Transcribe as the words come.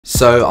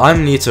So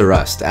I'm new to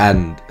Rust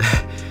and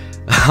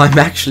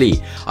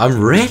I'm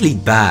really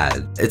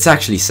bad. It's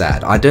actually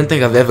sad. I don't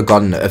think I've ever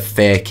gotten a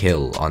fair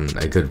kill on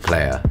a good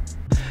player.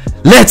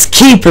 Let's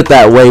keep it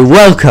that way.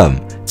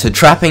 Welcome to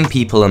trapping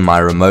people in my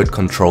remote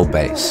control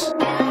base.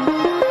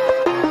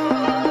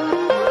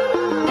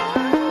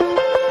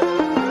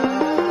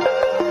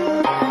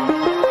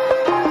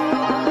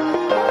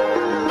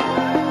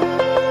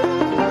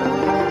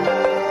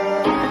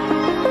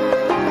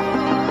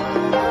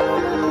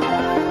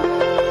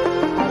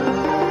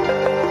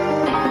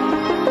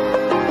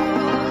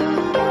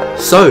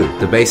 So,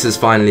 the base is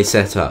finally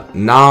set up.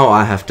 Now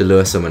I have to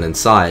lure someone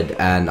inside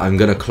and I'm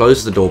gonna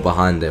close the door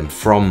behind them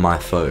from my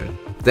phone.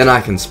 Then I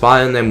can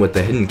spy on them with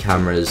the hidden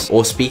cameras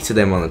or speak to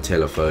them on the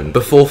telephone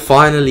before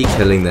finally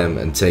killing them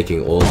and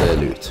taking all their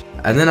loot.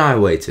 And then I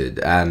waited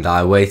and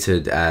I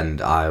waited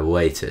and I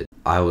waited.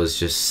 I was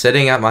just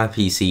sitting at my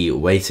PC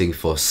waiting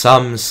for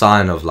some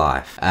sign of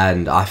life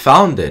and I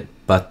found it,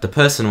 but the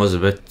person was a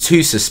bit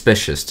too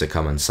suspicious to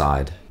come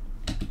inside.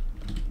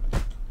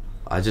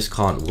 I just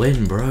can't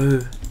win,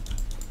 bro.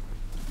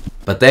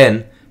 But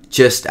then,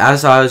 just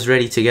as I was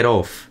ready to get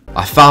off,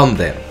 I found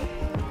them.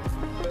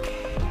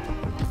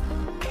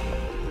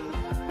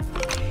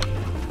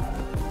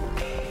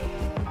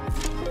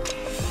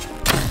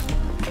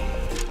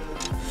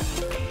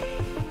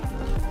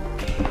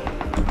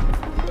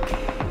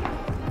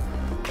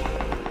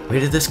 Where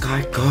did this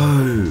guy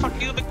go?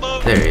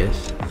 There he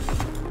is.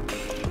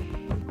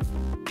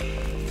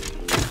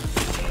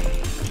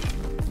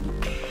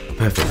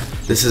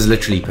 Perfect. This is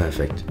literally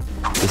perfect.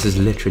 This is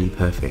literally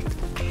perfect.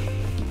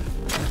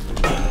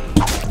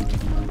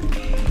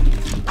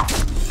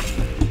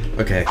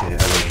 Okay,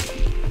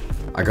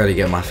 I gotta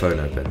get my phone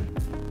open.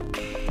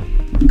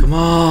 Come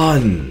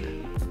on!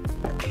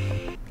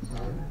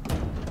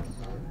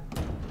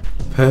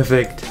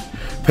 Perfect.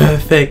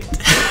 Perfect.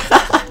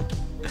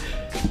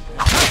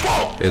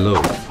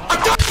 Hello.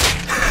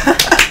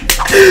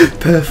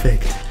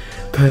 Perfect.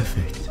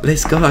 Perfect.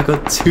 Let's go, I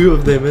got 2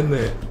 of them in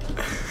there.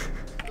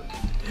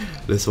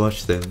 Let's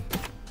watch them.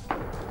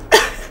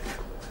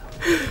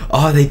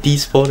 Oh, they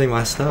despawning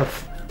my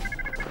stuff.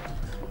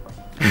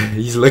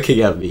 He's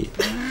looking at me.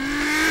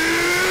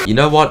 You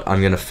know what?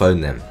 I'm gonna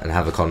phone them and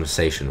have a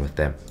conversation with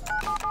them.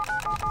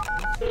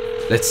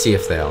 Let's see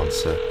if they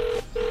answer.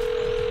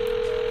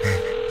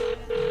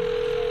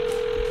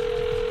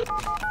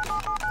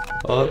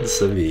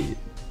 Answer me.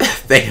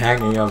 They're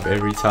hanging up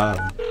every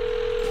time.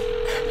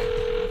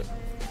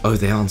 Oh,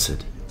 they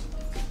answered.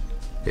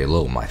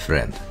 Hello, my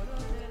friend.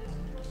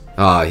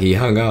 Ah, he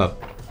hung up.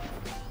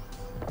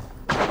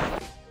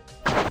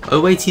 Oh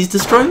wait, he's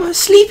destroying my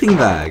sleeping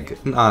bag!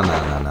 No.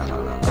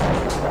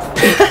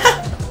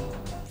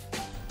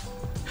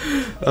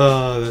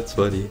 Oh, that's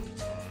funny.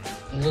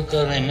 Look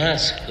how they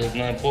mess with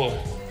my boy.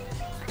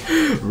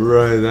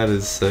 Bro, that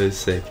is so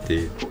sick,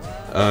 dude.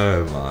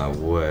 Oh my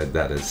word,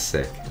 that is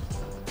sick.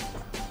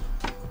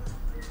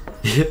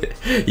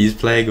 He's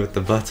playing with the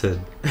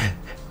button.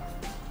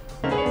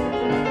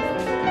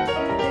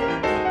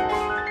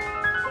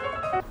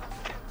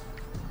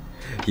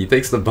 He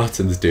thinks the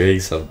button's doing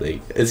something.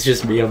 It's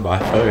just me on my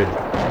phone.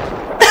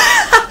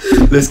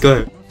 Let's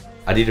go.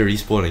 I need to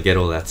respawn and get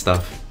all that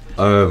stuff.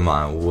 Oh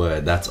my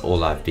word, that's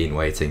all I've been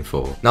waiting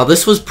for. Now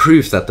this was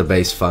proof that the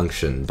base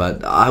functioned,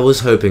 but I was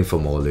hoping for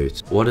more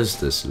loot. What is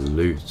this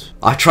loot?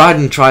 I tried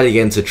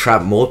again to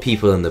trap more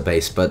people in the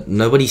base, but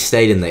nobody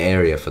stayed in the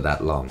area for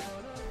that long.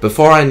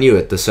 Before I knew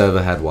it, the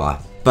server had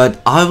wiped.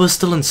 But I was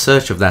still in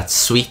search of that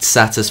sweet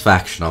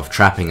satisfaction of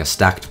trapping a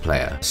stacked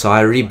player, so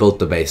I rebuilt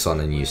the base on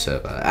a new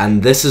server,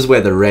 and this is where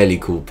the really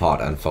cool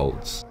part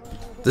unfolds.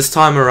 This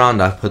time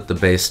around I put the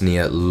base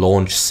near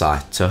launch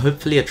site to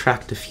hopefully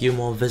attract a few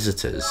more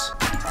visitors.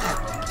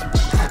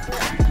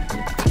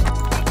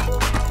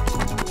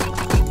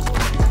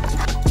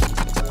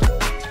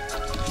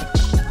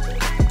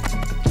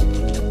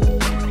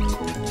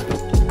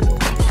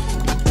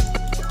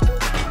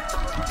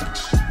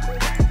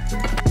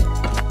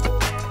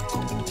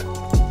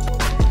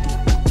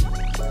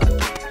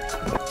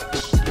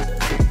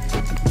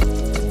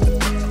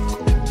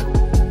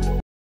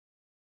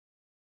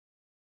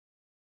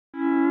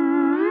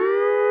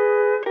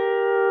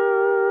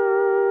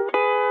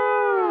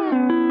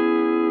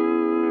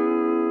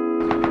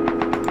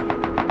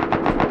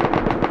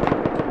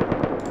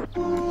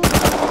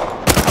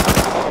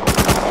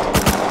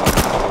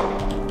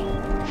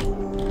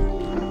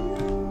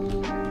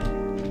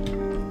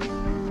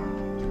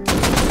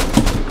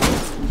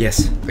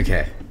 Yes,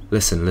 okay.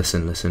 Listen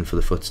for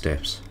the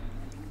footsteps.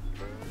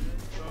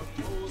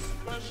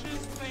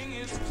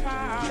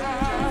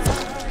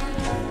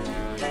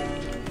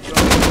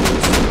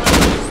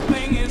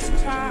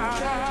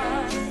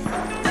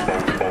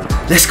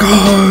 Let's go!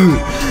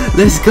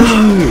 Let's go!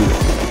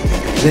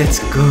 Let's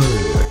go!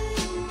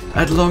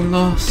 At long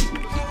last.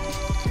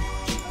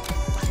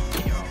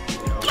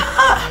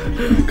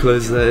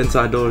 Close the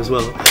inside door as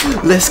well.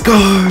 Let's go!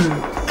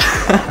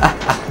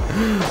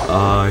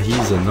 Ah,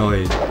 he's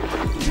annoyed.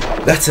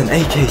 That's an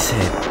AK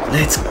set.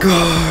 Let's go!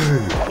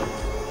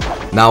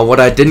 Now, what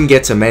I didn't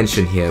get to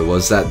mention here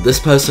was that this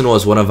person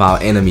was one of our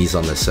enemies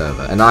on the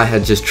server, and I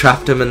had just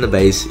trapped him in the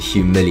base,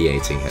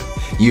 humiliating him.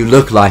 You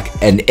look like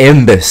an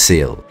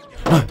imbecile.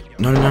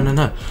 No,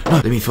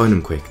 let me phone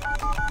him quick.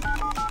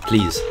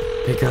 Please,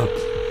 pick up.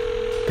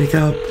 Pick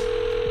up.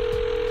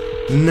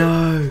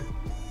 No.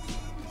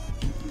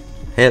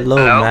 Hello,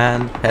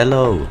 man.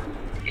 Hello.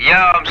 Yo,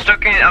 I'm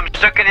stuck in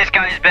this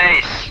guy's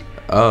base.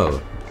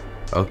 Oh,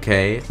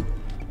 okay.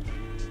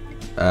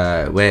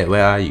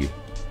 Where are you?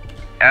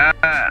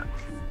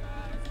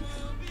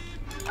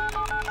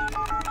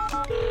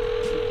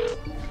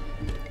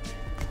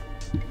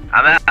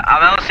 I'm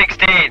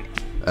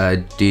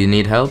L16. Do you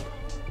need help?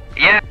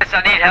 Yes,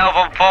 I need help.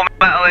 I'm full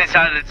metal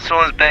inside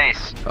someone's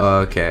base. Oh,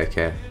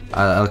 okay.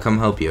 I'll come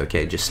help you,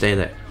 okay? Just stay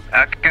there.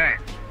 Okay.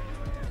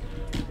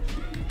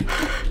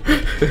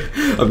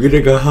 I'm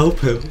gonna go help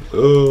him.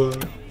 Oh.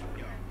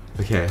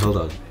 Okay, hold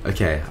on.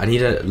 Okay, I need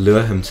to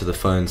lure him to the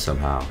phone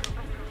somehow.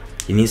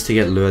 He needs to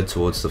get lured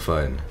towards the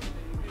phone.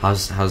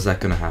 How's that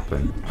gonna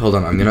happen? Hold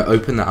on, I'm gonna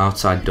open the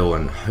outside door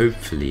and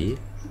hopefully...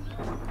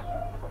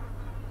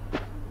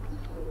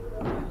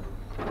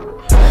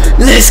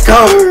 Let's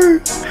go!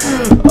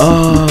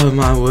 Oh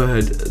my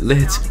word.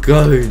 Let's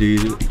go,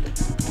 dude.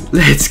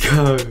 Let's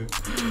go.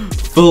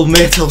 Full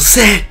metal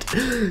set.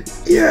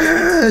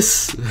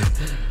 Yes!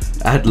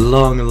 At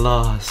long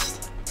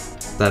last.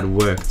 That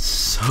worked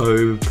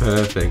so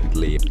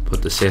perfectly.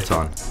 Put the set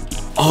on.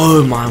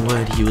 Oh my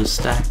word, he was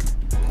stacked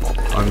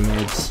on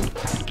meds.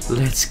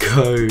 Let's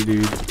go,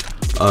 dude.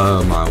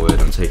 Oh my word,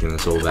 I'm taking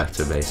this all back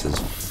to base as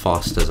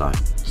fast as I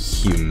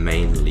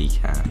humanely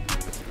can.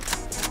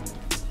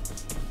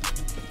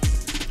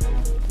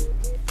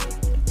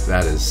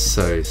 That is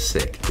so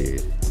sick,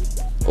 dude.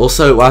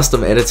 Also, whilst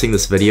I'm editing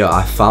this video,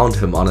 I found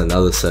him on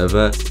another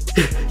server.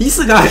 He's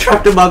the guy I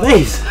trapped in my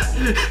base!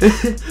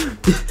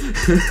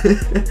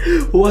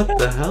 What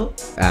the hell?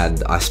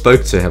 And I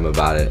spoke to him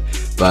about it,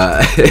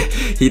 but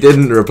he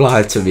didn't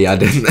reply to me. I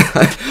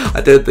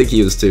don't think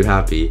he was too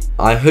happy.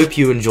 I hope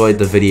you enjoyed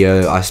the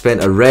video. I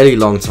spent a really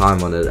long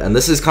time on it, and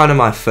this is kind of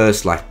my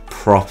first like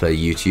proper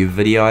YouTube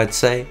video, I'd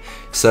say.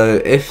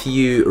 So if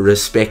you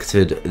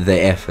respected the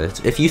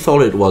effort, if you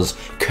thought it was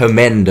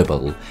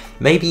commendable,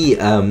 maybe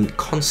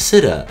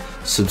consider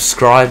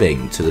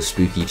subscribing to the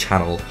Spookee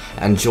channel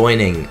and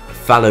joining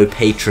fellow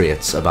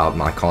patriots about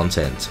my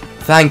content.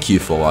 Thank you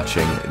for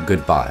watching.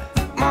 Goodbye.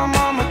 My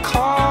mama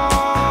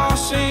called,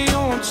 see you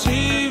on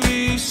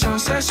TV,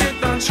 sunset shit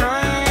done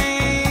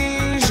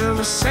changed.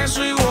 Ever since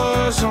we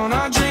was on,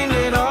 I dreamed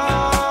it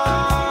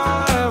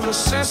all. Ever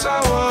since I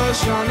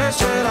was young, they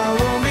said I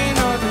won't be